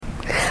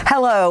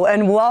Hello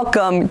and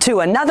welcome to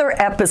another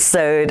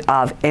episode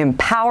of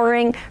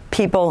Empowering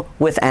People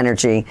with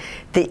Energy,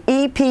 the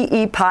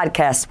EPE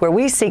podcast, where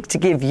we seek to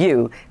give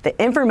you the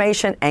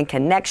information and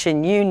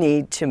connection you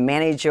need to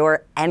manage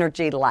your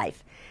energy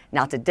life.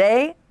 Now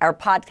today, our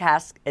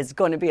podcast is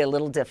going to be a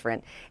little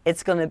different.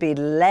 It's going to be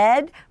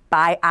led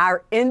by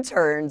our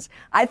interns.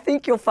 I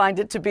think you'll find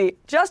it to be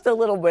just a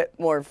little bit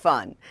more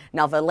fun.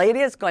 Now,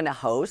 Valeria is going to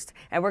host,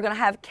 and we're going to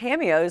have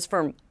cameos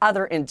from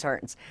other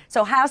interns.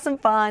 So have some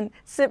fun,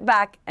 sit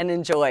back, and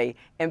enjoy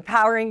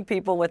Empowering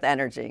People with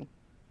Energy.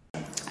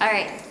 All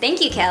right,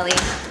 thank you, Kaylie.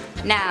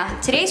 Now,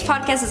 today's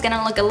podcast is going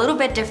to look a little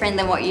bit different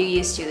than what you're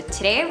used to.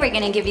 Today, we're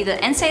going to give you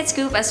the inside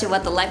scoop as to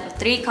what the life of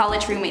 3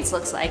 college roommates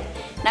looks like.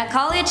 Now,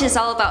 college is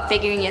all about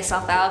figuring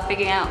yourself out,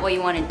 figuring out what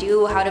you want to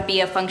do, how to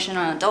be a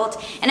functional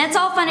adult, and it's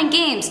all fun and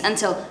games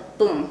until,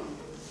 boom,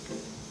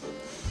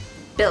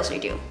 bills are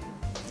due.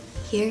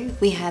 Here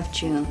we have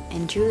Drew,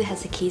 and Drew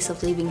has a case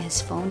of leaving his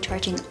phone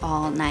charging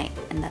all night,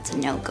 and that's a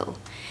no-go.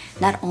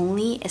 Not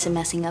only is it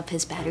messing up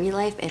his battery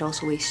life, it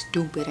also wastes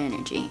stupid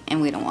energy,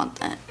 and we don't want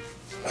that.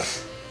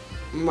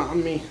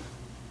 Mommy.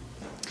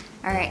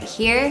 Alright,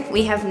 here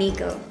we have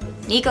Nico.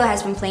 Nico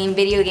has been playing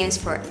video games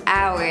for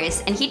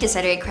hours, and he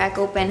decided to crack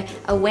open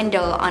a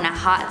window on a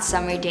hot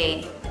summer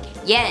day.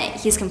 Yet,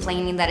 he's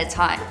complaining that it's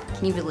hot.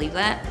 Can you believe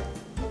that?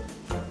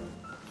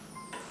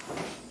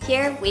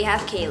 Here we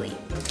have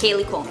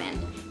Kaylie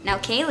Coleman. Now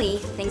Kaylie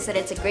thinks that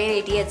it's a great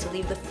idea to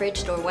leave the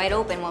fridge door wide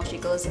open while she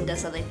goes and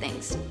does other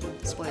things.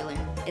 Spoiler,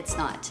 it's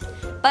not.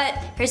 But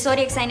her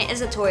zodiac sign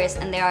is a Taurus,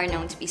 and they are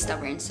known to be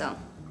stubborn, so...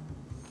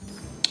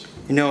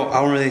 I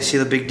don't really see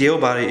the big deal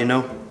about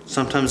it,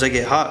 Sometimes I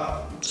get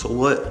hot, so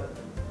what?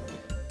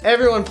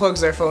 Everyone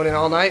plugs their phone in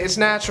all night, it's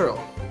natural.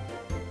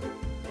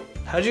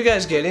 How'd you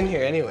guys get in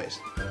here anyways?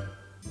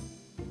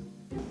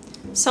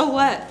 So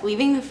what?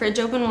 Leaving the fridge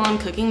open while I'm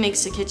cooking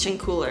makes the kitchen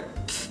cooler.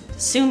 Pfft,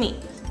 sue me.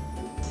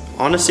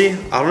 Honestly,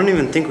 I don't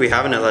even think we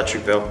have an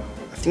electric bill.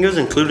 I think it was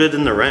included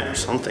in the rent or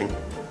something.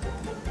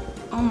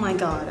 Oh my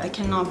god, I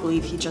cannot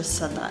believe he just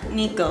said that.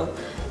 Nico,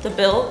 the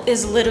bill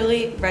is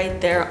literally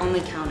right there on the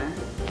counter.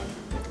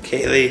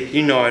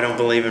 Kaylie, I don't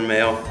believe in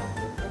mail.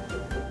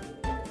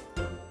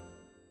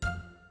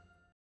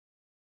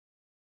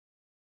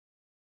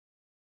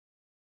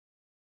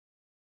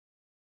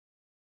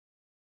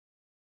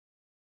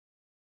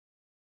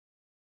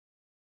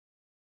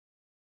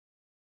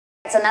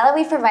 So now that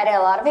we've provided a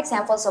lot of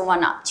examples of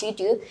what not to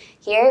do,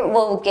 here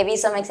we'll give you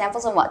some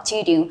examples on what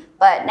to do.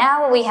 But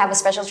now we have a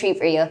special treat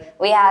for you.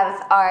 We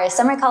have our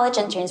summer college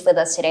interns with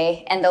us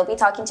today, and they'll be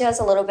talking to us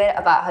a little bit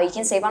about how you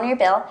can save on your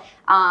bill,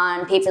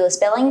 on paperless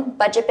billing,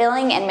 budget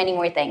billing, and many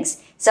more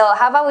things. So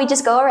how about we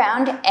just go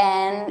around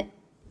and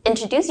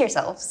introduce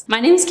yourselves.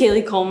 My name is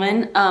Kaylie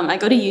Coleman. I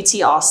go to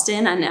UT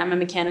Austin, and I'm a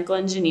mechanical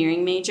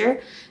engineering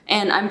major.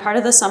 And I'm part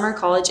of the summer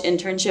college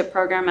internship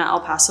program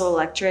at Paso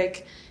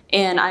Electric.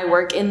 And I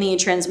work in the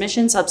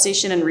transmission,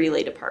 substation, and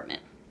relay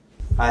department.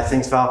 Hi,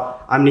 thanks,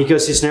 Val. I'm Nico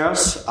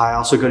Cisneros. I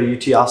also go to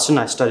UT Austin.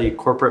 I study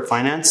corporate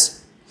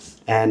finance,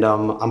 and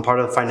I'm part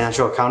of the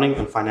financial accounting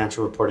and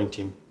financial reporting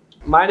team.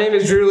 My name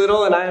is Drew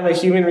Little, and I am a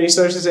human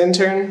resources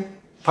intern,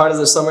 part of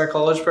the summer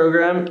college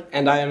program,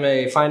 and I am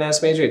a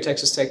finance major at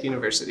Texas Tech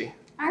University.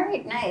 All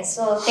right, nice.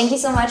 Well, thank you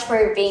so much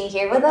for being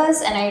here with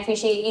us, and I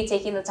appreciate you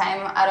taking the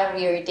time out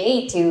of your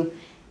day to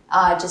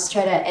just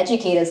try to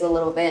educate us a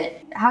little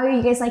bit. How are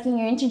you guys liking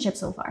your internship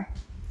so far?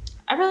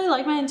 I really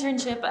like my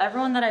internship.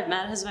 Everyone that I've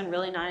met has been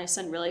really nice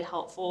and really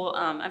helpful.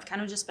 I've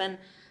kind of just been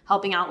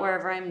helping out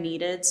wherever I'm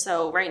needed.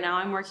 So right now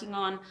I'm working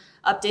on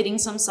updating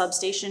some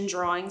substation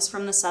drawings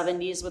from the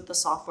 70s with the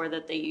software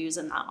that they use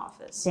in that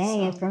office.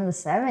 Dang, it's from the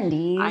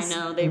 70s. I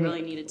know, they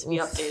really needed to be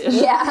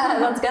updated. Yeah,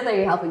 that's good that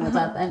you're helping with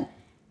that then.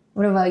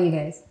 What about you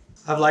guys?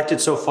 I've liked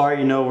it so far.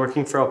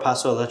 Working for El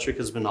Paso Electric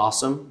has been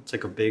awesome. It's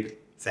like a big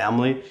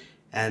family.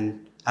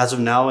 And as of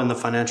now in the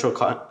financial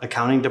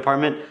accounting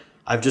department,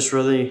 I've just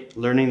really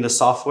learning the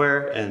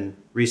software and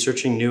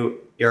researching new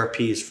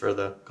ERPs for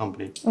the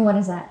company. What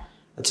is that?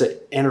 It's an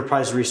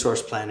enterprise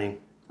resource planning.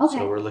 Okay.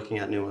 So we're looking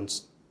at new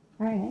ones.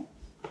 All right.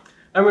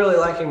 I'm really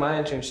liking my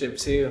internship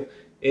too.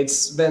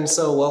 It's been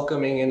so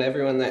welcoming, and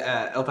everyone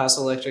at El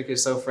Paso Electric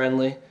is so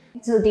friendly.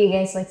 So do you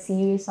guys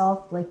see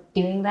yourself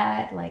doing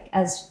that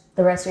as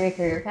the rest of your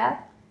career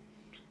path?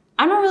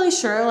 I'm not really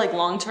sure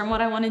long-term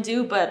what I want to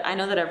do, but I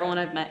know that everyone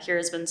I've met here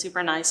has been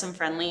super nice and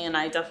friendly, and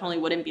I definitely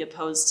wouldn't be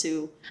opposed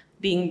to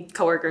being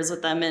coworkers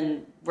with them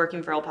and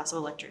working for El Paso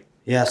Electric.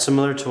 Yeah,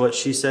 similar to what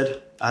she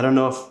said. I don't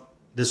know if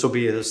this will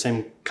be the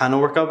same kind of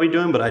work I'll be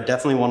doing, but I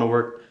definitely want to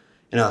work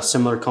in a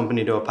similar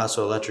company to El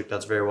Paso Electric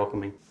that's very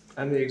welcoming.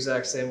 I'm the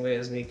exact same way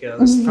as Nico.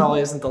 This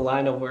probably isn't the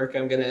line of work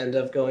I'm going to end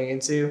up going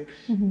into,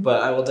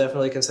 but I will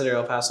definitely consider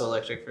El Paso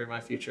Electric for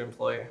my future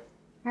employer.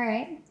 All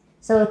right.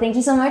 So thank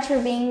you so much for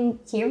being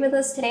here with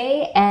us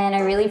today, and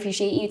I really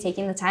appreciate you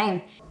taking the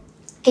time.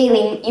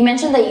 Kaylie, you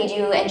mentioned that you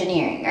do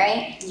engineering,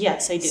 right?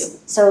 Yes, I do.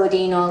 So do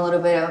you know a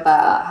little bit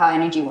about how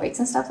energy works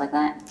and stuff like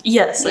that?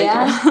 Yes, I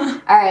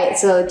do. All right.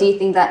 So do you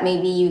think that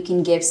maybe you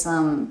can give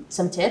some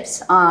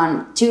tips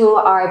on to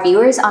our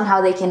viewers on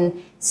how they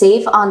can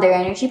save on their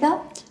energy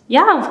bill?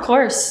 Yeah, of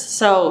course.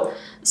 So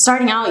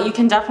starting out, you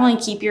can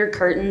definitely keep your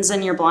curtains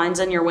and your blinds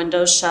and your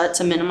windows shut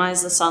to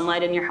minimize the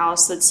sunlight in your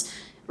house that's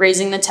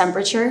raising the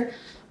temperature.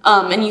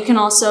 And you can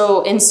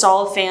also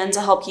install a fan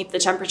to help keep the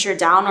temperature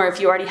down, or if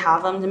you already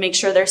have them, to make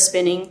sure they're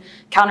spinning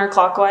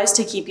counterclockwise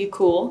to keep you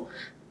cool.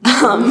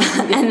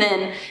 And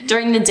then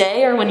during the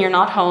day or when you're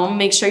not home,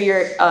 make sure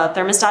your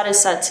thermostat is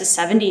set to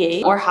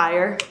 78 or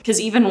higher,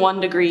 because even 1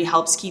 degree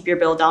helps keep your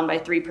bill down by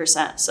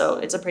 3%. So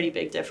it's a pretty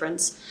big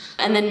difference.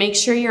 And then make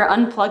sure you're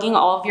unplugging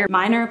all of your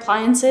minor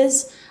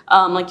appliances,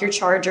 like your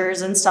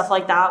chargers and stuff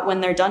like that,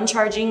 when they're done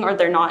charging or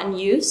they're not in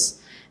use.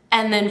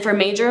 And then for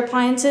major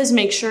appliances,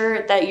 make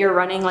sure that you're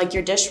running like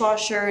your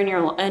dishwasher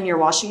and your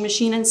washing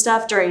machine and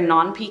stuff during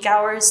non-peak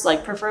hours,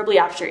 like preferably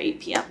after 8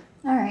 p.m.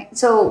 All right.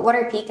 So what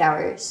are peak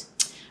hours?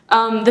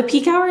 The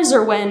peak hours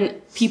are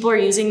when people are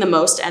using the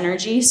most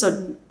energy,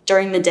 so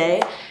during the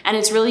day, and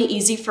it's really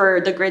easy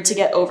for the grid to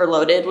get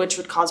overloaded, which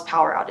would cause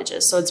power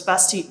outages. So it's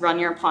best to run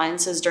your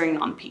appliances during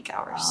non-peak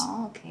hours.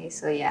 Oh, okay.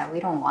 So yeah, we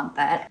don't want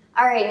that.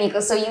 All right,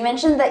 Nico. So you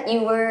mentioned that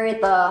you were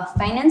the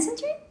finance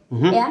intern?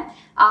 Mm-hmm. Yeah.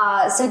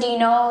 So do you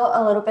know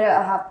a little bit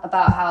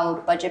about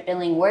how budget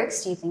billing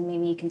works? Do you think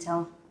maybe you can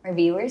tell our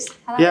viewers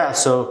how that works?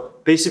 So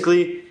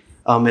basically,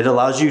 it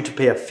allows you to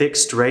pay a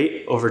fixed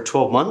rate over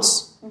 12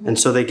 months. Mm-hmm. And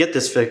so they get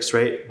this fixed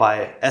rate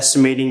by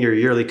estimating your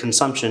yearly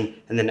consumption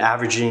and then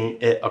averaging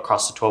it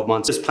across the 12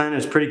 months. This plan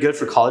is pretty good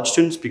for college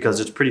students because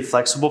it's pretty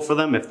flexible for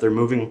them. If they're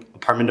moving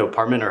apartment to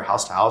apartment or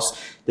house to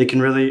house, they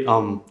can really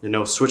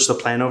switch the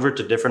plan over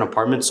to different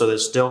apartments, so they're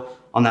still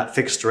on that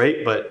fixed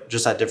rate, but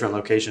just at different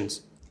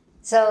locations.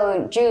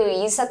 So, Drew,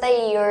 you said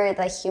that you're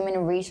the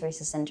human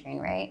resources intern,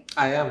 right?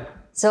 I am.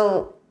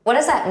 So, what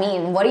does that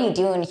mean? What do you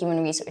do in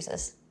human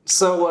resources?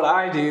 So what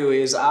I do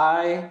is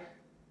I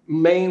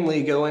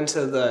mainly go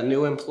into the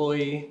new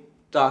employee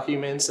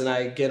documents and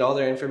I get all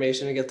their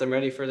information and get them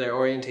ready for their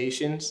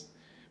orientations.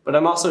 But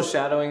I'm also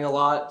shadowing a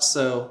lot,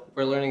 so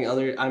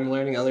I'm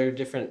learning other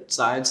different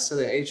sides to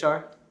the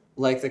HR,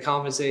 like the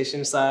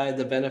compensation side,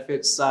 the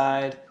benefits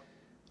side,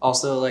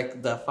 also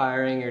like the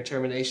firing or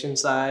termination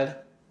side.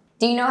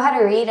 Do you know how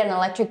to read an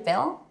electric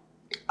bill?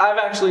 I've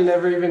actually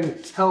never even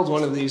held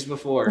one of these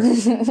before.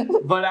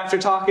 But after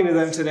talking to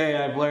them today,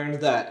 I've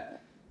learned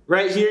that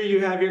right here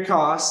you have your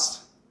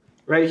cost,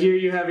 right here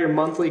you have your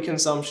monthly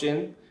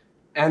consumption,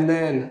 and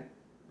then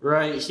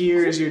right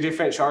here is your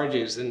different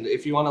charges. And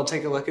if you want to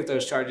take a look at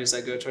those charges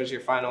that go towards your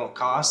final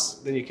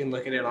cost, then you can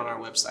look at it on our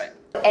website.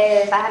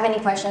 If I have any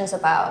questions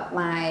about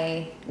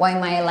why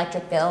my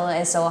electric bill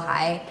is so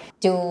high,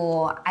 do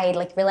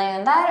I rely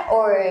on that,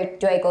 or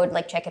do I go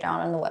check it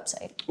out on the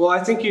website? Well,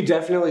 I think you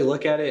definitely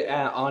look at it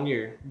on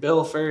your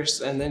bill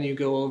first, and then you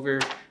go over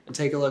and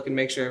take a look and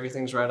make sure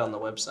everything's right on the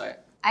website.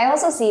 I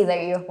also see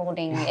that you're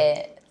holding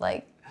it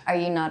are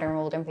you not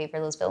enrolled in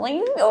paperless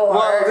billing? Or...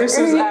 Well, this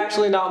is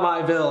actually not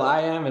my bill.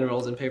 I am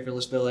enrolled in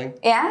paperless billing.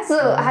 Yeah?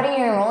 So how do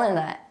you enroll in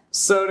that?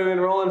 So to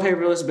enroll in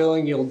paperless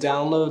billing, you'll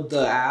download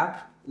the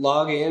app,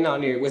 log in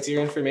with your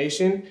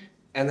information,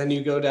 and then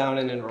you go down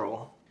and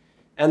enroll.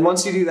 And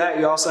once you do that,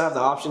 you also have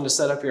the option to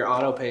set up your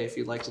auto pay if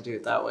you'd like to do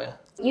it that way.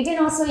 You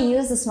can also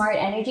use the smart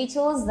energy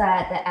tools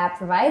that the app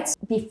provides.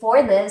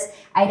 Before this,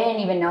 I didn't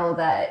even know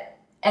that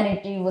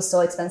energy was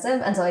so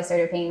expensive until I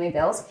started paying my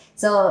bills.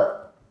 So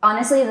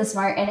honestly, the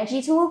smart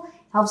energy tool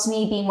helps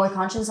me be more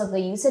conscious of the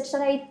usage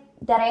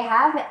that I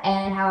have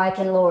and how I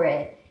can lower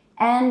it.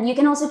 And you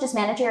can also just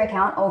manage your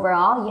account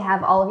overall. You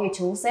have all of your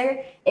tools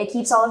there. It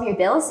keeps all of your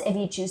bills if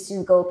you choose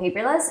to go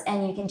paperless,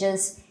 and you can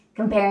just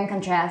compare and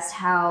contrast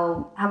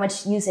how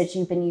much usage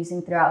you've been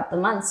using throughout the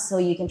months, so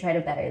you can try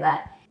to better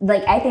that.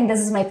 I think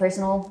this is my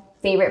personal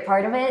favorite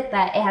part of it,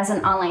 that it has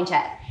an online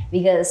chat.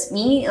 Because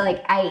me,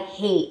 I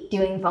hate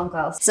doing phone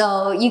calls.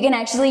 So you can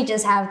actually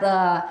just have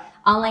the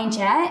online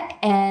chat,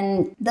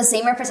 and the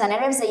same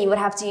representatives that you would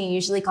have to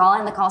usually call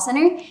in the call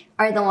center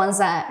are the ones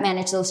that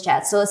manage those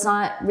chats. So it's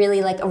not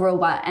really like a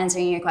robot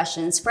answering your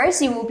questions.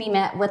 First, you will be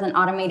met with an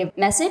automated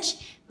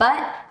message,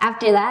 but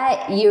after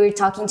that, you're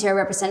talking to a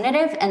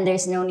representative and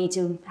there's no need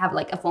to have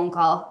a phone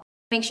call.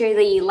 Make sure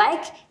that you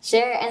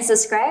share, and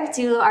subscribe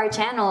to our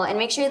channel, and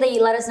make sure that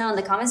you let us know in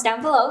the comments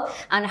down below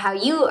on how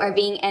you are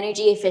being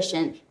energy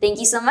efficient. Thank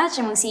you so much,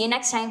 and we'll see you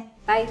next time.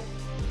 Bye.